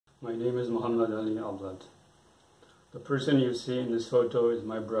My name is Muhemmed'eli Ablet. The person you see in this photo is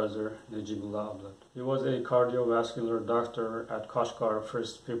my brother, Nejibulla Ablet. He was a cardiovascular doctor at Kashgar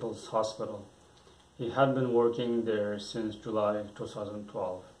First People's Hospital. He had been working there since July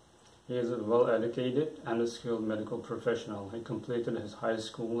 2012. He is a well-educated and a skilled medical professional. He completed his high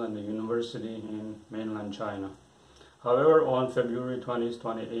school and the university in mainland China. However, on February 20,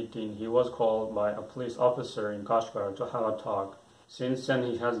 2018, he was called by a police officer in Kashgar to have a talk. Since then,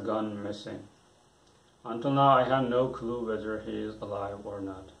 he has gone missing. Until now, I have no clue whether he is alive or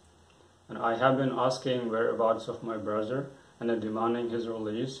not. And I have been asking whereabouts of my brother and demanding his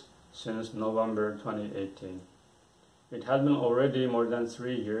release since November 2018. It has been already more than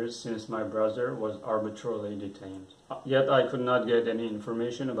 3 years since my brother was arbitrarily detained. Yet I could not get any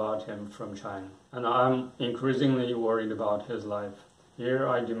information about him from China. And I am increasingly worried about his life. Here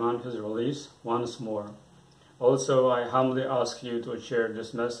I demand his release once more. Also, I humbly ask you to share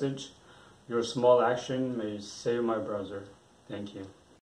this message. Your small action may save my brother. Thank you.